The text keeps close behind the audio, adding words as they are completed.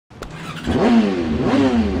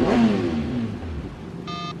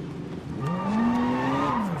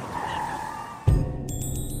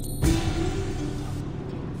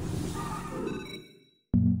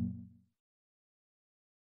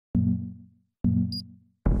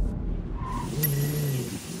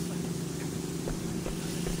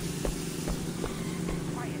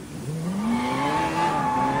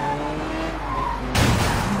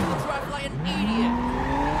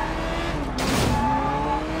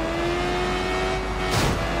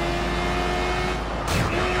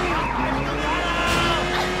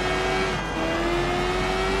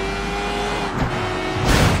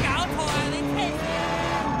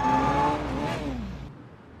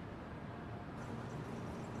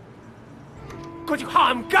嗰條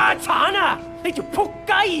冚家鏟啊！你條仆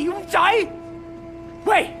街妖仔！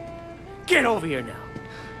喂 ，get over here now.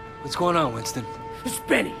 What's going on, Winston? It's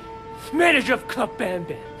Benny, manager of Club Bam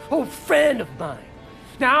Bam, old friend of mine.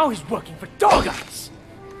 Now he's working for Dog Eyes.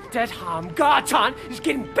 That冚家鏟is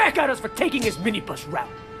getting back at us for taking his minibus route.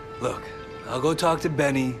 Look, I'll go talk to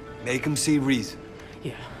Benny, make him see reason.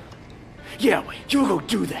 Yeah, wait, you go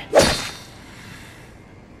do that.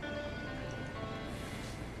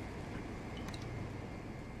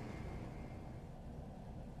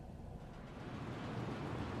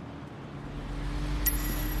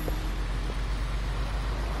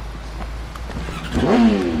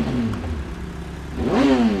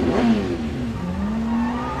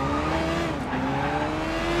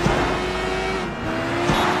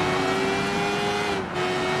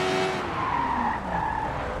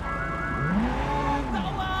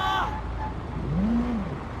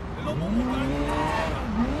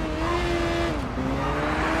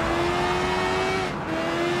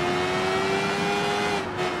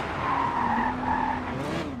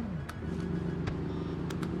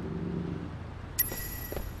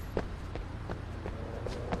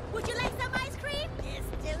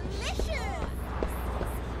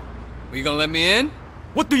 Are you gonna let me in?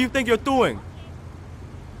 What do you think you're doing?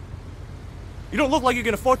 You don't look like you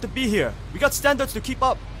can afford to be here. We got standards to keep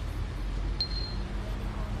up.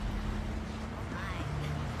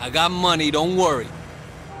 I got money, don't worry.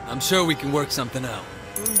 I'm sure we can work something out.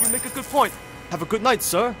 You make a good point. Have a good night,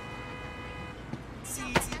 sir. 次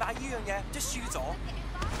擺呢樣嘢，即係輸咗。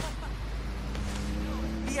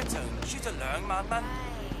呢一場輸咗2萬蚊。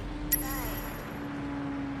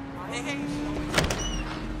嘿嘿。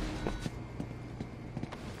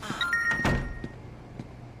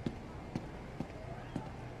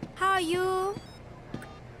How are you?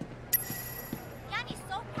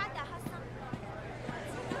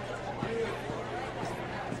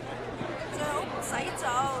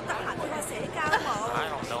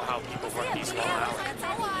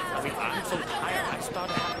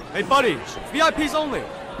 Hey, buddy, VIPs only.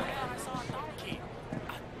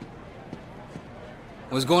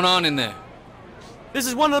 What's going on in there? This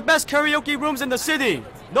is one of the best karaoke rooms in the city.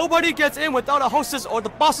 Nobody gets in without a hostess or the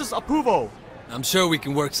boss's approval. I'm sure we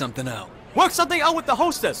can work something out. Work something out with the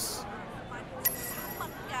hostess.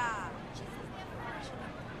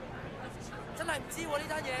 真係唔知喎呢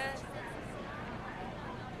單嘢。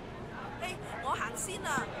誒，我行先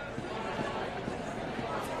啦。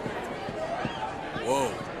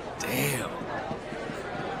Whoa, damn.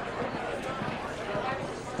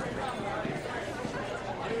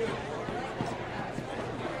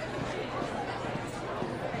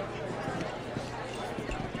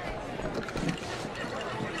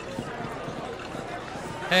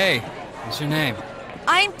 Hey, what's your name?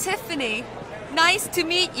 I'm Tiffany. Nice to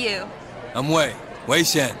meet you. I'm Wei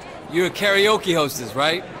Shen. You're a karaoke hostess,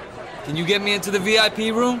 right? Can you get me into the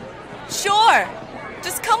VIP room? Sure.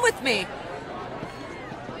 Just come with me.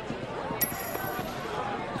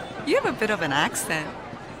 You have a bit of an accent.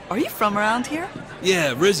 Are you from around here?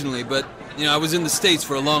 Yeah, originally, but, I was in the States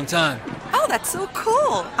for a long time. Oh, that's so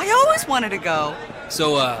cool. I always wanted to go.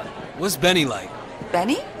 So, what's Benny like?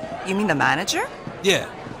 Benny? You mean the manager? Yeah.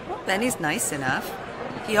 Well, Benny's nice enough.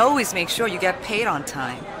 He always makes sure you get paid on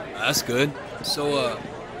time. That's good. So,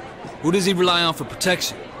 who does he rely on for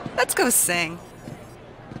protection? Let's go sing.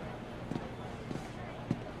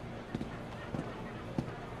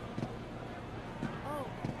 Oh,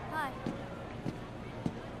 hi.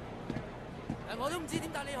 我都唔知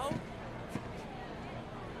點答你好。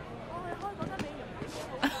我去開嗰間美容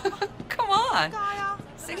院。Come on.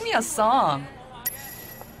 Sing me a song.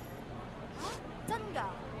 真㗎？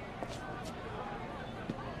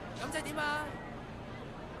咁即係點啊？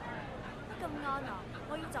得咁晏啊！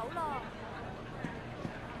我要走啦。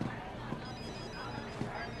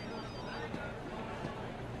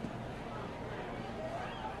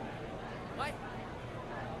喂，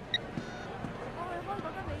我去開嗰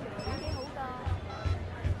間美容院幾好㗎。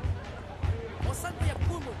我新入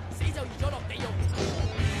官門，死就預咗落地獄。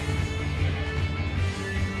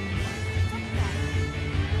真㗎？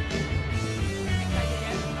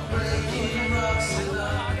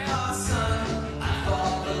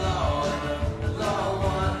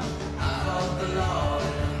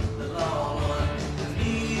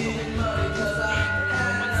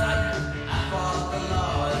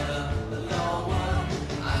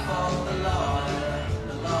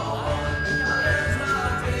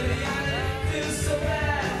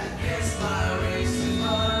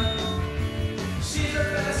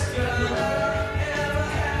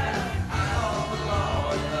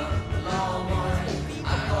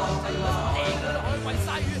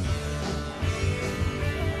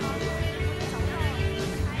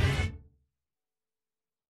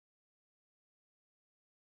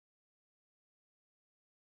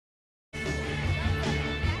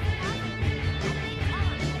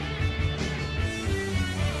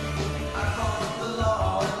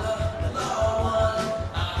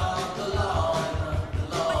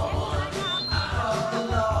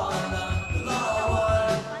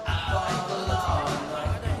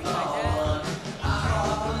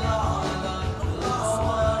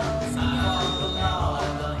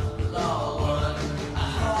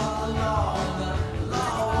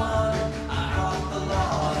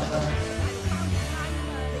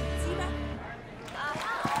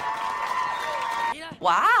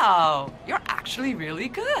 Wow, you're actually really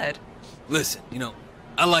good. Listen,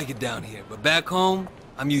 I like it down here, but back home,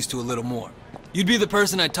 I'm used to a little more. You'd be the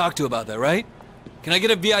person I'd talk to about that, right? Can I get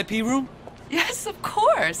a VIP room? Yes, of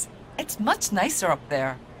course. It's much nicer up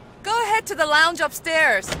there. Go ahead to the lounge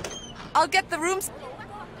upstairs. I'll get the rooms.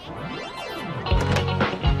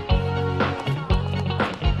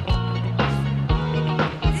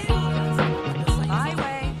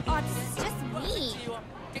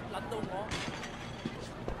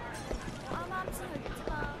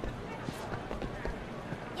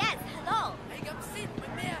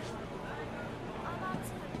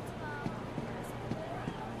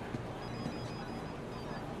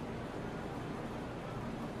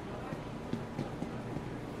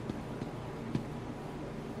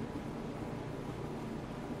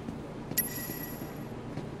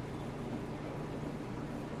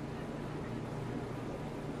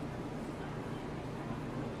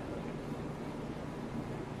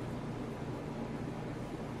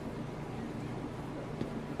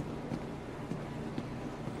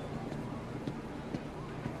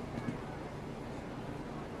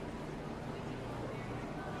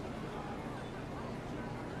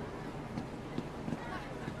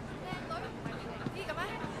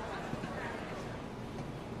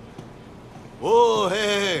 Oh,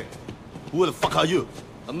 hey. Who the fuck are you?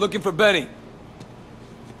 I'm looking for Benny.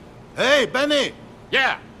 Hey, Benny!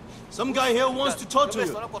 Yeah. Some guy here wants to talk to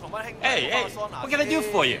you. Hey, what can I do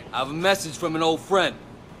for you? I have a message from an old friend,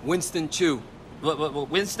 Winston Chu.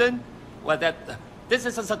 Winston? Well, this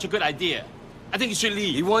isn't such a good idea. I think you should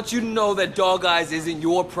leave. He wants you to know that Dog Eyes isn't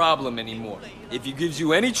your problem anymore. If he gives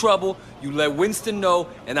you any trouble, you let Winston know,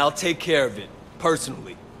 and I'll take care of it,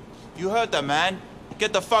 personally. You heard that, man.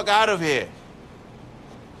 Get the fuck out of here.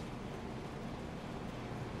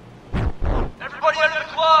 Everybody out of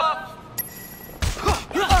the club!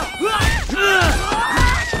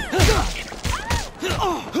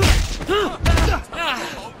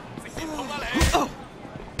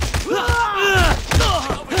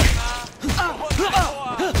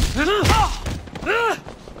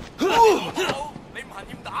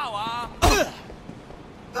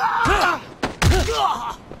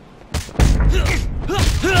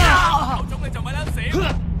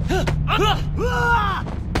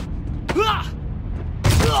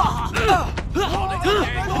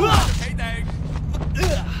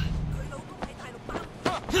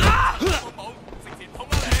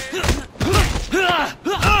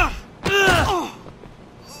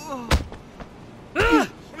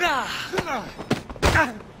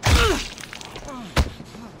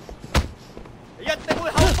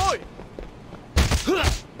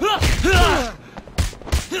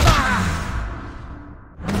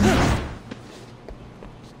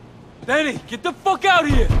 Benny, get the fuck out of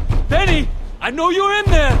here! Benny, I know you're in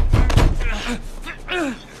there!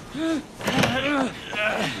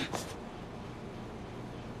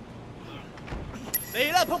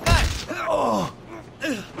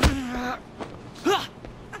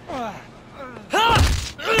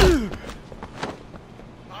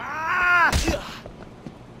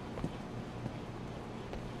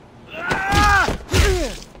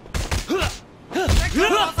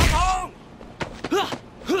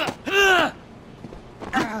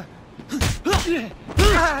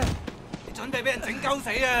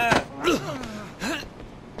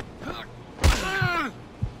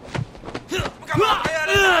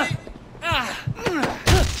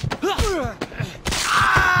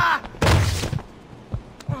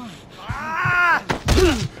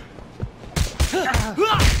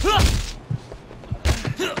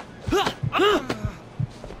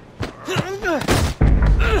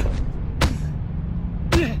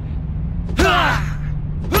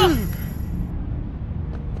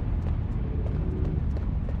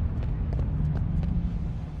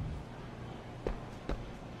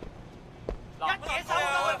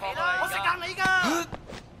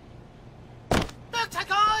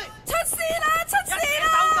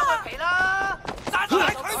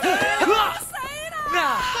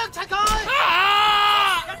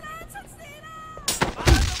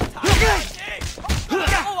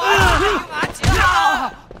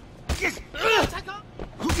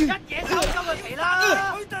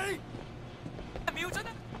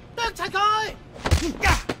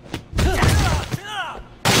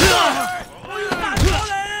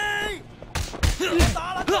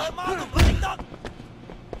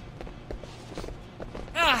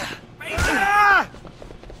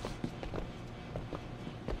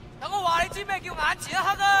 叫眼前一黑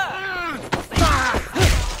啊！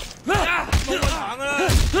冇運行啊！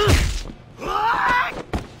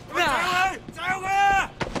走佢！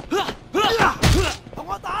同我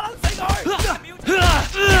打撚死佢！嚟啊！瞄準！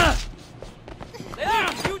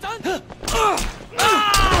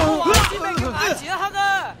我話知咩叫眼前一黑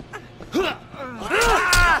啊！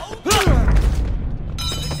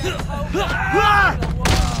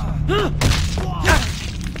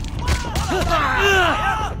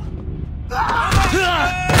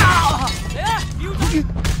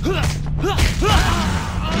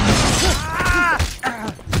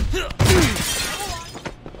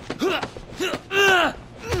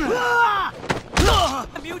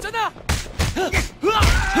瞄準啊！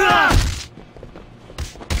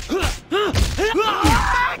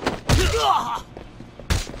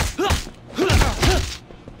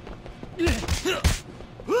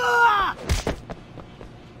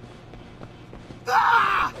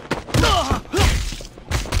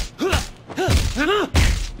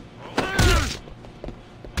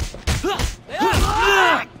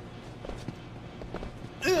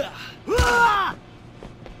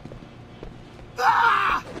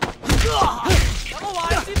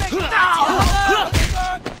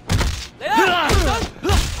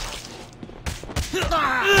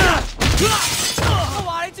我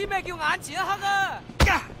話你知咩叫眼前一黑啊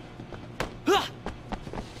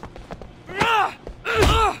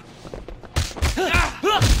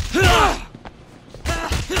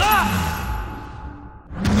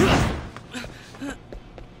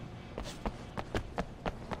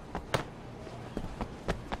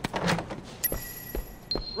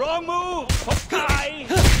！Wrong move！ 仆街！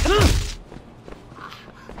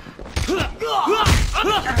哇！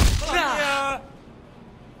真係嗨啊！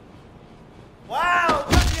哇！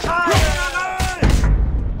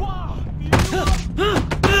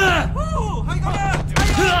係咁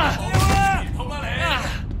啊！痛啊你！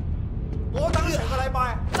我等成個禮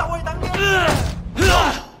拜，就係等你。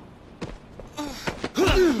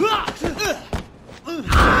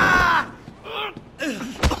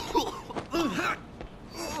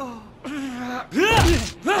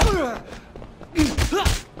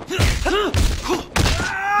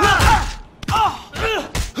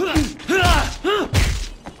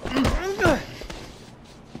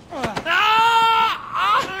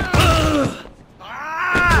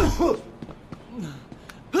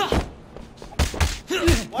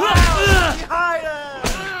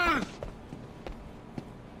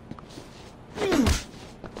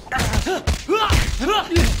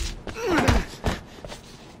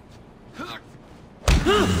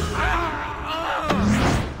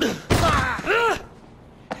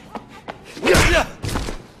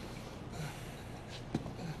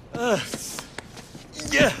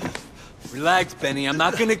Relax, Benny. I'm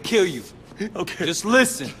not gonna kill you. Okay. Just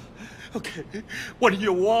listen. Okay. What do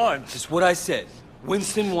you want? Just what I said.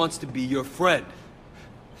 Winston wants to be your friend.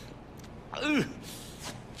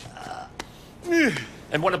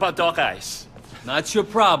 And what about Dog Eyes? Not your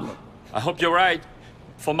problem. I hope you're right.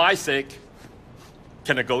 For my sake.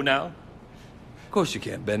 Can I go now? Of course you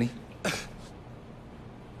can, Benny.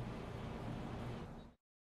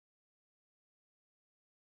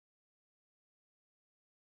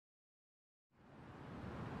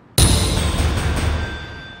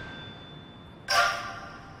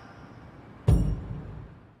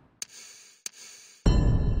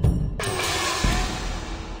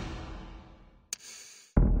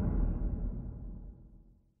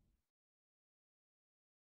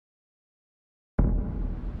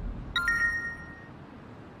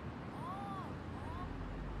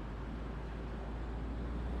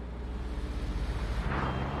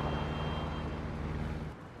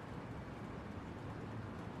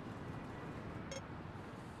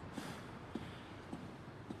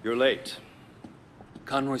 You're late.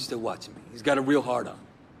 Conroy's still watching me. He's got a real hard on.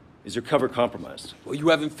 Is your cover compromised? Well, you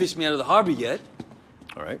haven't fished me out of the harbor yet.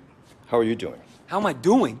 All right. How are you doing? How am I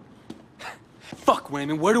doing? Fuck,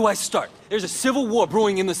 Raymond, where do I start? There's a civil war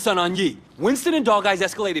brewing in the Sun on Yi. Winston and Dog Eyes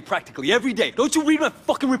escalated practically every day. Don't you read my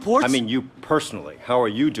fucking reports? I mean, you personally. How are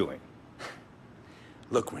you doing?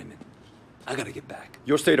 Look, Raymond, I gotta get back.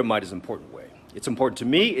 Your state of mind is important, Wei. It's important to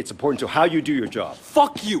me, it's important to how you do your job.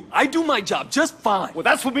 Fuck you! I do my job just fine! Well,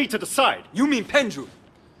 that's for me to decide! You mean Pendrew?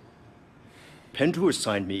 Pendrew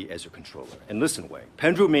assigned me as your controller. And listen, Wei,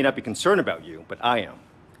 Pendrew may not be concerned about you, but I am.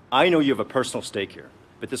 I know you have a personal stake here,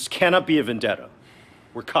 but this cannot be a vendetta.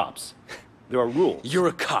 We're cops. There are rules. You're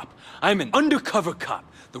a cop. I'm an undercover cop.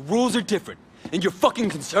 The rules are different. And you're fucking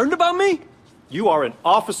concerned about me? You are an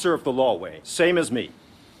officer of the law, Wei, same as me.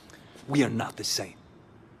 We are not the same.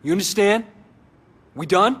 You understand? We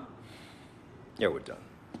done? Yeah, we're done.